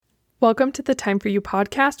Welcome to the Time For You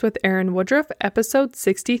podcast with Erin Woodruff, episode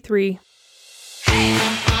 63.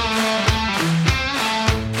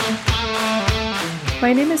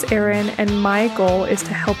 My name is Erin, and my goal is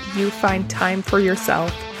to help you find time for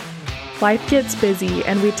yourself. Life gets busy,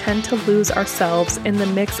 and we tend to lose ourselves in the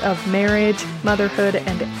mix of marriage, motherhood,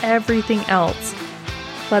 and everything else.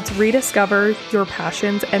 Let's rediscover your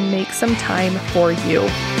passions and make some time for you.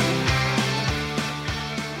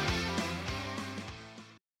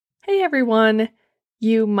 Hey everyone!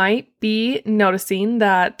 You might be noticing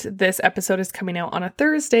that this episode is coming out on a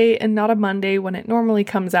Thursday and not a Monday when it normally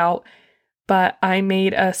comes out, but I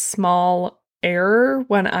made a small error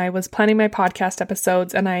when I was planning my podcast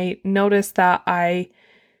episodes, and I noticed that I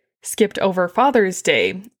skipped over Father's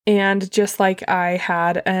Day. And just like I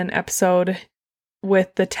had an episode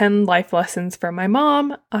with the 10 life lessons from my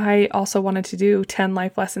mom, I also wanted to do 10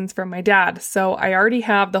 life lessons from my dad. So I already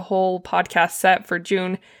have the whole podcast set for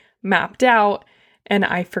June mapped out, and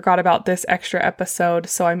I forgot about this extra episode,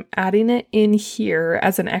 so I'm adding it in here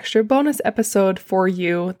as an extra bonus episode for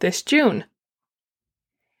you this June.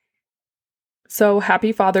 So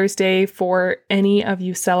happy Father's Day for any of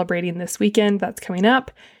you celebrating this weekend that's coming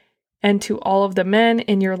up, and to all of the men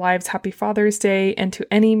in your lives, happy Father's Day, and to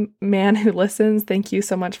any man who listens, thank you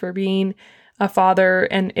so much for being a father,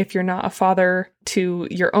 and if you're not a father to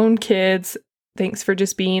your own kids, thanks for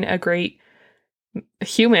just being a great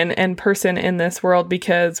human and person in this world,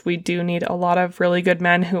 because we do need a lot of really good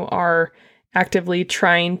men who are actively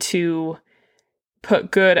trying to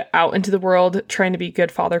put good out into the world, trying to be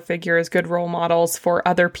good father figures, good role models for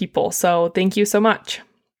other people. So thank you so much.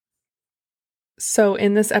 So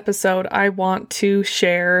in this episode, I want to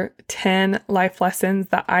share 10 life lessons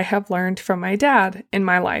that I have learned from my dad in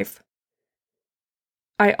my life.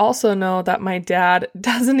 I also know that my dad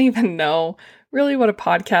doesn't even know really what a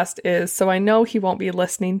podcast is, so I know he won't be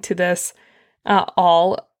listening to this at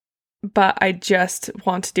all, but I just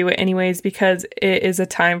want to do it anyways because it is a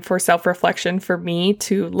time for self-reflection for me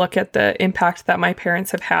to look at the impact that my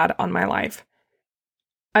parents have had on my life.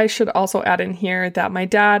 I should also add in here that my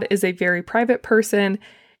dad is a very private person,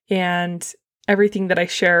 and everything that I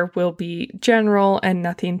share will be general and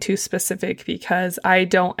nothing too specific because I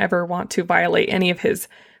don't ever want to violate any of his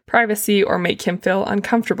privacy or make him feel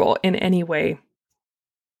uncomfortable in any way.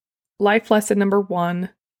 Life lesson number 1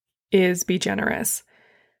 is be generous.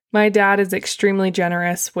 My dad is extremely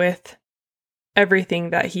generous with everything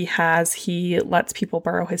that he has. He lets people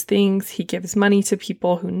borrow his things. He gives money to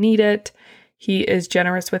people who need it. He is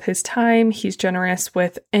generous with his time. He's generous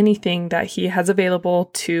with anything that he has available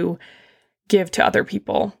to give to other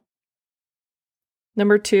people.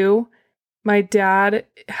 Number 2, my dad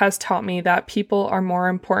has taught me that people are more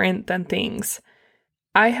important than things.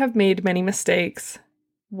 I have made many mistakes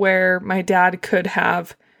where my dad could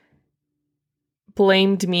have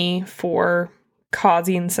blamed me for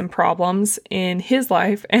causing some problems in his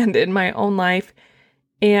life and in my own life,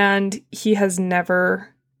 and he has never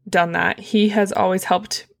done that. He has always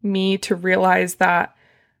helped me to realize that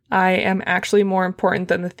I am actually more important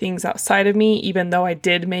than the things outside of me, even though I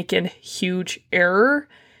did make a huge error.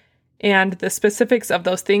 And the specifics of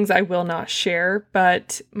those things I will not share,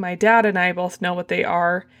 but my dad and I both know what they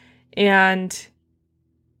are. And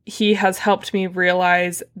he has helped me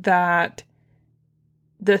realize that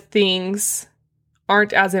the things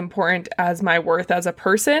aren't as important as my worth as a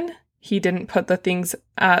person. He didn't put the things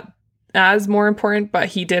as more important, but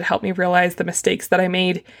he did help me realize the mistakes that I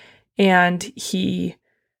made. And he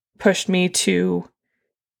pushed me to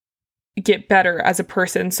get better as a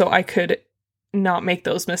person so I could not make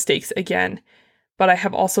those mistakes again. But I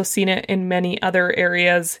have also seen it in many other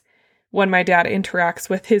areas when my dad interacts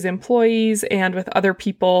with his employees and with other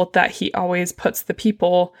people, that he always puts the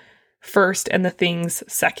people first and the things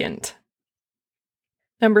second.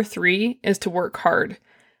 Number 3 is to work hard.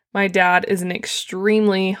 My dad is an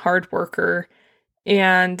extremely hard worker,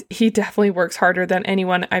 and he definitely works harder than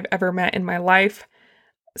anyone I've ever met in my life.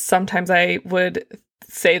 Sometimes I would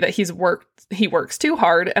say that he works too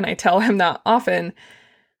hard, and I tell him that often,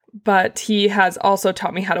 but he has also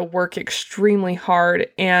taught me how to work extremely hard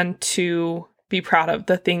and to be proud of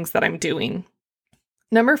the things that I'm doing.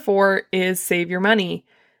 Number 4 is save your money.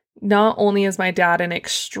 Not only is my dad an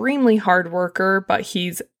extremely hard worker, but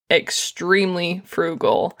he's extremely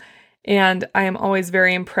frugal, and I am always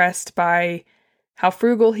very impressed by how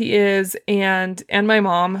frugal he is, and my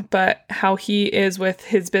mom, but how he is with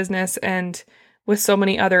his business and with so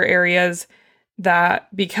many other areas,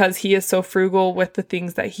 that because he is so frugal with the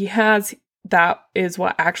things that he has, that is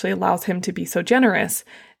what actually allows him to be so generous.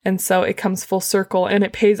 And so it comes full circle, and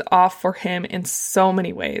it pays off for him in so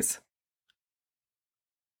many ways.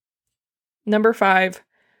 Number 5,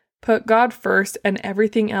 put God first and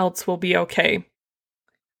everything else will be okay.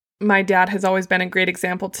 My dad has always been a great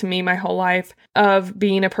example to me my whole life of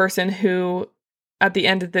being a person who, at the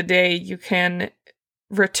end of the day, you can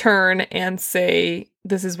return and say,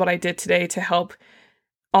 this is what I did today to help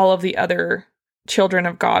all of the other children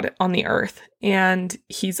of God on the earth. And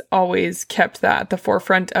he's always kept that at the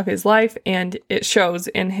forefront of his life, and it shows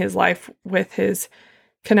in his life with his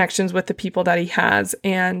connections with the people that he has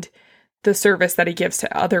and the service that he gives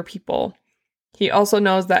to other people. He also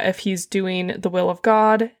knows that if he's doing the will of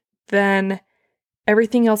God, then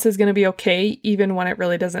everything else is going to be okay, even when it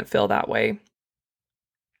really doesn't feel that way.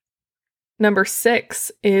 Number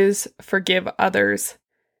 6 is forgive others.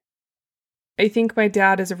 I think my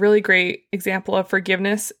dad is a really great example of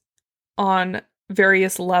forgiveness on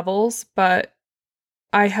various levels, but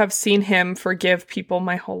I have seen him forgive people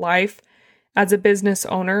my whole life. As a business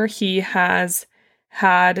owner, he has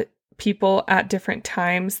had people at different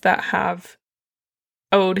times that have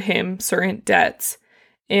owed him certain debts.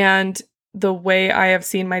 And the way I have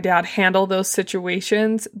seen my dad handle those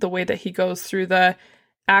situations, the way that he goes through the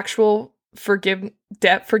actual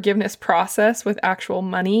debt forgiveness process with actual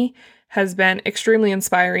money has been extremely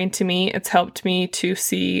inspiring to me. It's helped me to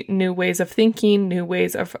see new ways of thinking, new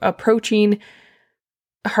ways of approaching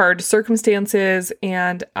hard circumstances,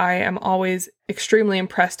 and I am always extremely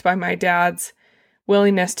impressed by my dad's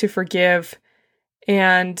willingness to forgive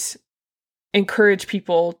and encourage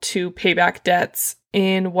people to pay back debts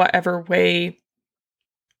in whatever way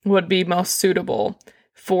would be most suitable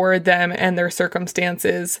for them and their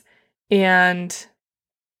circumstances. And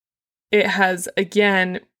it has,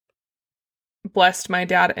 again, blessed my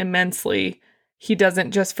dad immensely. He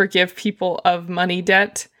doesn't just forgive people of money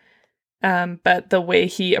debt, but the way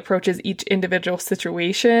he approaches each individual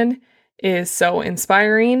situation is so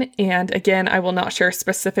inspiring. And again, I will not share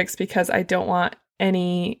specifics because I don't want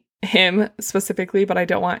him specifically, but I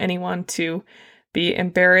don't want anyone to be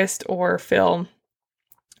embarrassed or feel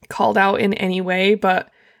called out in any way.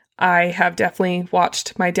 But I have definitely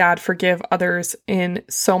watched my dad forgive others in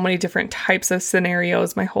so many different types of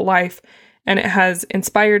scenarios my whole life. And it has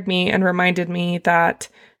inspired me and reminded me that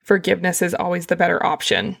forgiveness is always the better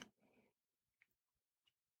option.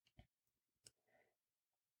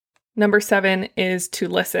 Number 7 is to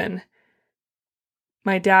listen.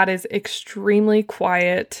 My dad is extremely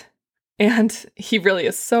quiet, and he really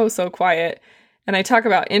is so quiet. And I talk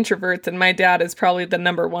about introverts, and my dad is probably the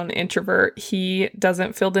number 1 introvert. He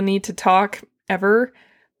doesn't feel the need to talk ever,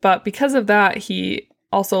 but because of that, he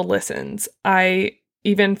also listens.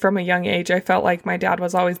 Even from a young age, I felt like my dad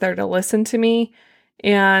was always there to listen to me.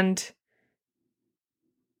 And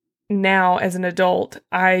now as an adult,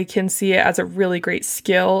 I can see it as a really great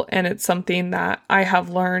skill. And it's something that I have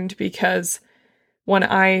learned because when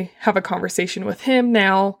I have a conversation with him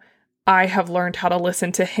now, I have learned how to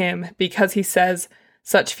listen to him because he says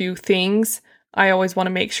such few things. I always want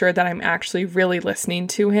to make sure that I'm actually really listening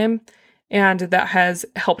to him. And that has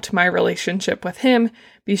helped my relationship with him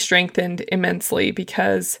be strengthened immensely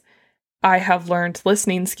because I have learned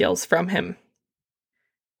listening skills from him.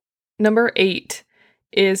 Number 8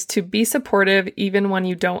 is to be supportive even when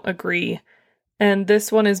you don't agree. And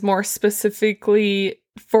this one is more specifically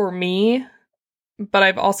for me, but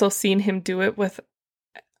I've also seen him do it with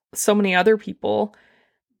so many other people.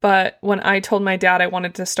 But when I told my dad I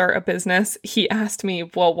wanted to start a business, he asked me,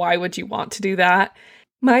 well, why would you want to do that?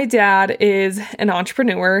 My dad is an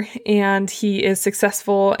entrepreneur and he is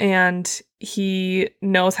successful and he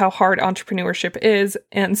knows how hard entrepreneurship is.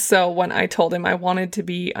 And so when I told him I wanted to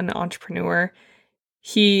be an entrepreneur,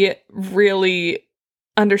 he really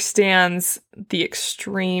understands the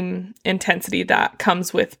extreme intensity that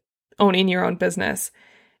comes with owning your own business.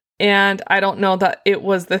 And I don't know that it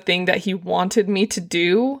was the thing that he wanted me to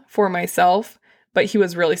do for myself, but he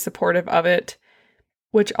was really supportive of it.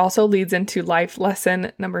 Which also leads into life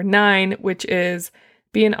lesson number 9, which is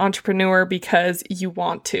be an entrepreneur because you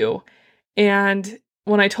want to. And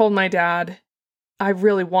when I told my dad, I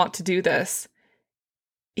really want to do this,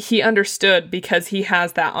 he understood because he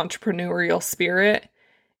has that entrepreneurial spirit.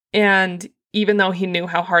 And even though he knew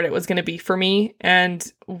how hard it was going to be for me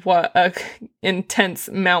and what a intense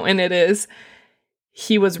mountain it is,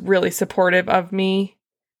 he was really supportive of me.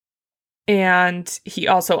 And he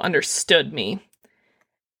also understood me.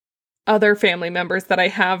 Other family members that I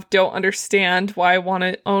have don't understand why I want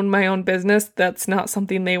to own my own business. That's not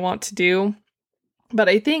something they want to do. But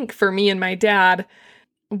I think for me and my dad,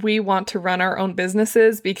 we want to run our own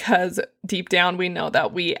businesses because deep down we know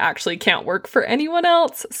that we actually can't work for anyone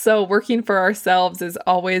else. So working for ourselves is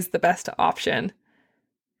always the best option.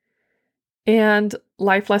 And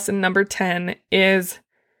life lesson number 10 is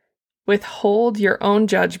withhold your own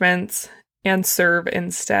judgments and serve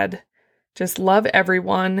instead. Just love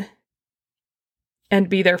everyone and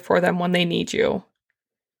be there for them when they need you.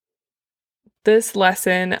 This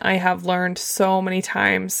lesson I have learned so many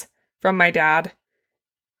times from my dad.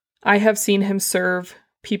 I have seen him serve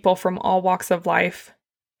people from all walks of life,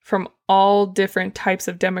 from all different types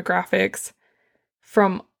of demographics,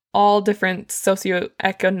 from all different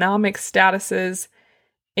socioeconomic statuses,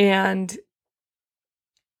 and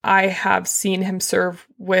I have seen him serve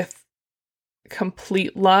with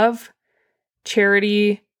complete love,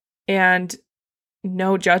 charity, and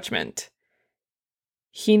no judgment.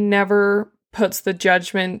 He never puts the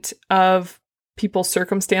judgment of people's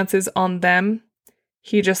circumstances on them.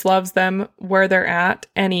 He just loves them where they're at,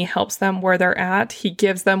 and he helps them where they're at. He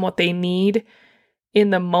gives them what they need in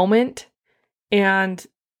the moment. And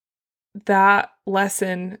that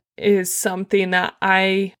lesson is something that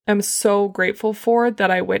I am so grateful for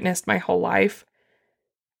that I witnessed my whole life,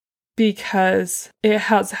 because it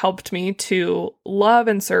has helped me to love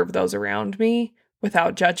and serve those around me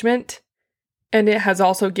without judgment. And it has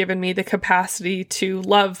also given me the capacity to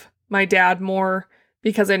love my dad more,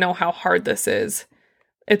 because I know how hard this is.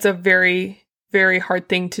 It's a very, very hard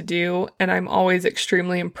thing to do, and I'm always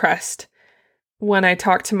extremely impressed when I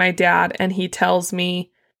talk to my dad and he tells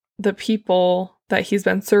me the people that he's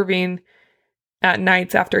been serving at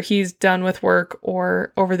nights after he's done with work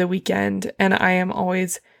or over the weekend. And I am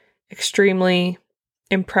always extremely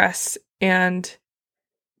impressed and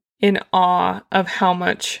in awe of how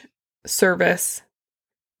much service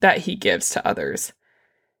that he gives to others.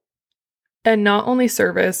 And not only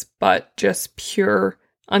service, but just pure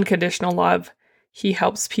unconditional love. He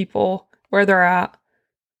helps people where they're at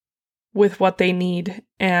with what they need,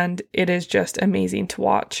 and it is just amazing to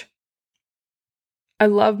watch. I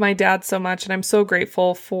love my dad so much, and I'm so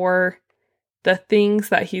grateful for the things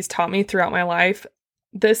that he's taught me throughout my life.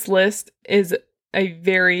 This list is a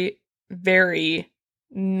very, very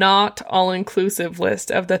not all-inclusive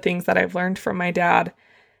list of the things that I've learned from my dad.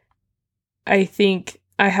 I think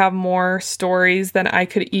I have more stories than I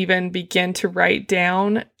could even begin to write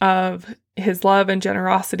down of his love and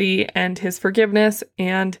generosity and his forgiveness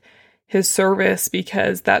and his service,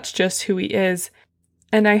 because that's just who he is.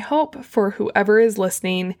 And I hope for whoever is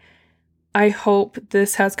listening, I hope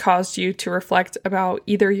this has caused you to reflect about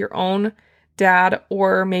either your own dad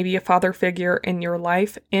or maybe a father figure in your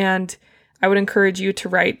life. And I would encourage you to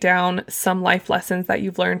write down some life lessons that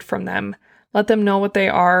you've learned from them. Let them know what they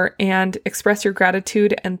are and express your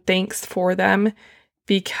gratitude and thanks for them,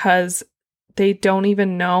 because they don't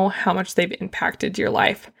even know how much they've impacted your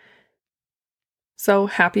life. So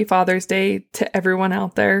happy Father's Day to everyone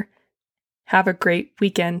out there. Have a great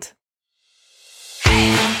weekend.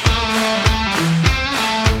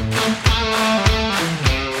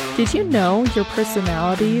 Did you know your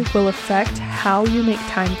personality will affect how you make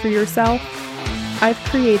time for yourself? I've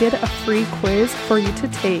created a free quiz for you to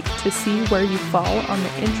take to see where you fall on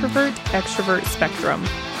the introvert-extrovert spectrum.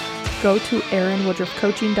 Go to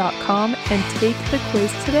erinwoodruffcoaching.com and take the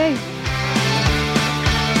quiz today.